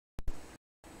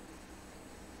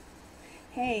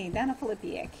Hey, Donna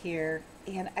Filipiak here,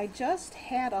 and I just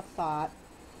had a thought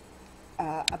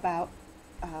about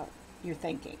uh, your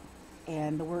thinking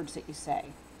and the words that you say.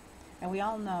 And we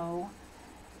all know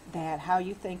that how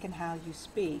you think and how you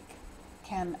speak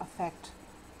can affect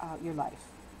your life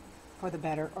for the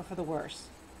better or for the worse.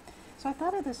 So I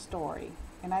thought of this story,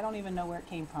 and I don't even know where it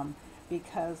came from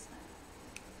because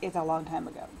it's a long time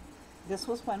ago. This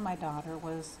was when my daughter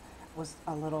was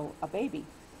a baby,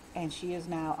 and she is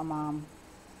now a mom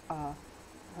uh,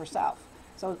 herself.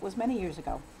 So it was many years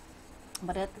ago.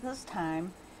 But at this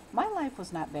time, my life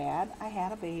was not bad. I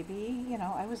had a baby,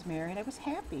 I was married, I was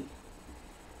happy.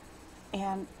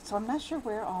 And so I'm not sure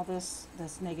where all this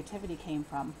negativity came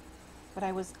from. But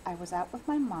I was out with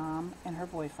my mom and her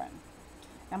boyfriend.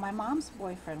 Now my mom's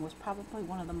boyfriend was probably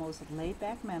one of the most laid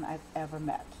back men I've ever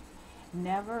met.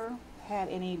 Never had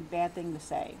any bad thing to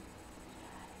say.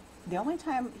 The only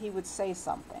time he would say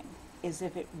something is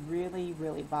if it really,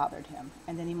 really bothered him,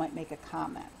 and then he might make a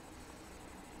comment.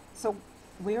 So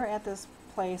we were at this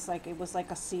place, like it was like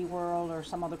a Sea World or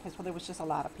some other place where there was just a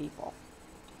lot of people.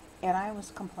 And I was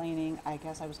complaining, I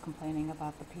guess I was complaining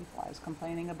about the people. I was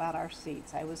complaining about our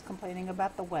seats. I was complaining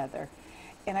about the weather.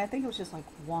 And I think it was just like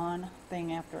one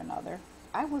thing after another.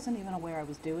 I wasn't even aware I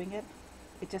was doing it.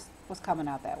 It just was coming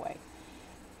out that way.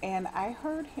 And I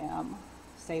heard him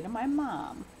say to my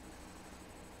mom,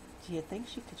 "Do you think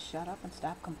she could shut up and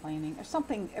stop complaining?" Or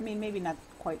something. I mean, maybe not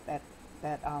quite that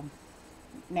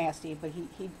nasty, but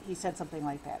he said something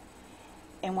like that.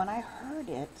 And when I heard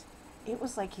it, it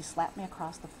was like he slapped me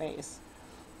across the face.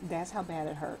 That's how bad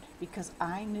it hurt, because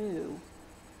I knew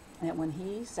that when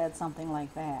he said something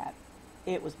like that,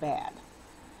 it was bad.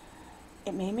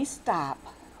 It made me stop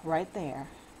right there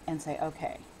and say,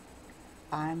 okay,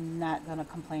 I'm not going to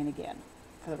complain again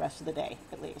for the rest of the day,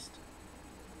 at least.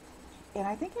 And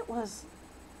I think it was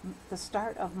the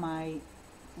start of my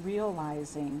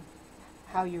realizing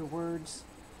how your words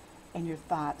and your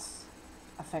thoughts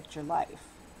affect your life.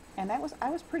 And I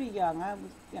was pretty young. I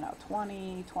was,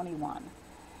 20, 21.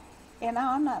 And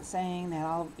now I'm not saying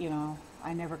that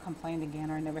I never complained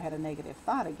again or I never had a negative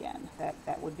thought again.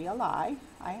 That would be a lie.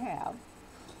 I have.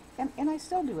 And I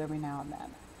still do every now and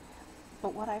then.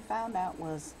 But what I found out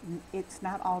was it's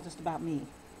not all just about me.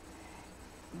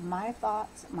 My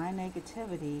thoughts, my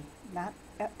negativity, not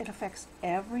it affects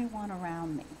everyone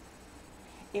around me.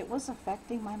 It was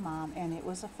affecting my mom, and it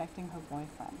was affecting her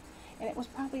boyfriend. And it was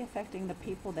probably affecting the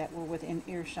people that were within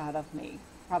earshot of me,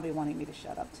 probably wanting me to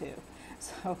shut up too.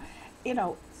 So, you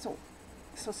know, so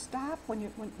so stop when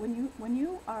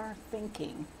you are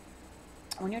thinking,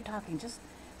 when you're talking, just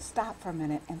stop for a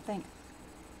minute and think,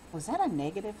 was that a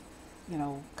negative,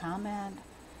 comment?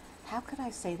 How could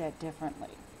I say that differently?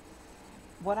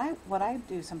 What I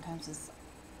do sometimes is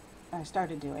I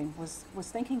started doing was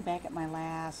thinking back at my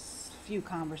last few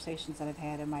conversations that I've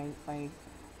had in my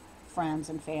friends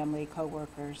and family,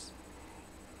 coworkers,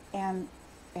 and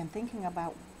and thinking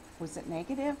about, was it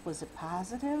negative? Was it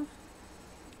positive?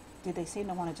 Did they seem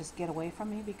to want to just get away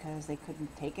from me because they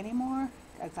couldn't take anymore?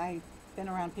 Because I've been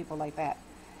around people like that,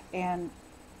 and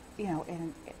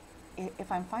and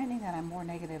if I'm finding that I'm more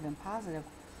negative than positive,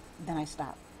 then I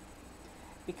stop,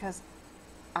 because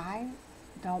I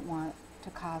don't want to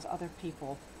cause other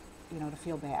people, to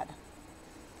feel bad.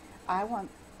 I want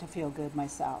to feel good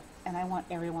myself, and I want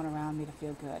everyone around me to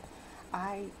feel good.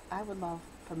 I would love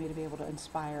for me to be able to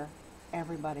inspire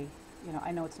everybody.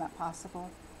 I know it's not possible,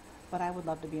 but I would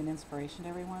love to be an inspiration to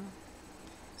everyone.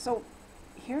 So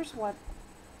here's what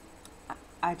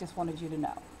I just wanted you to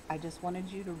know. I just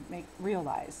wanted you to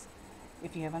realize,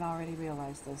 if you haven't already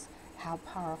realized this, how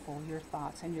powerful your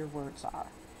thoughts and your words are.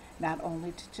 Not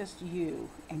only to just you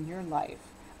and your life,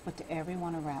 but to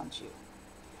everyone around you.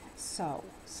 So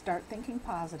start thinking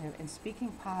positive and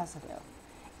speaking positive,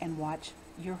 and watch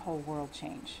your whole world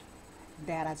change.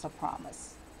 That is a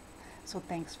promise. So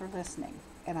thanks for listening,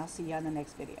 and I'll see you on the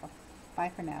next video. Bye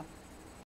for now.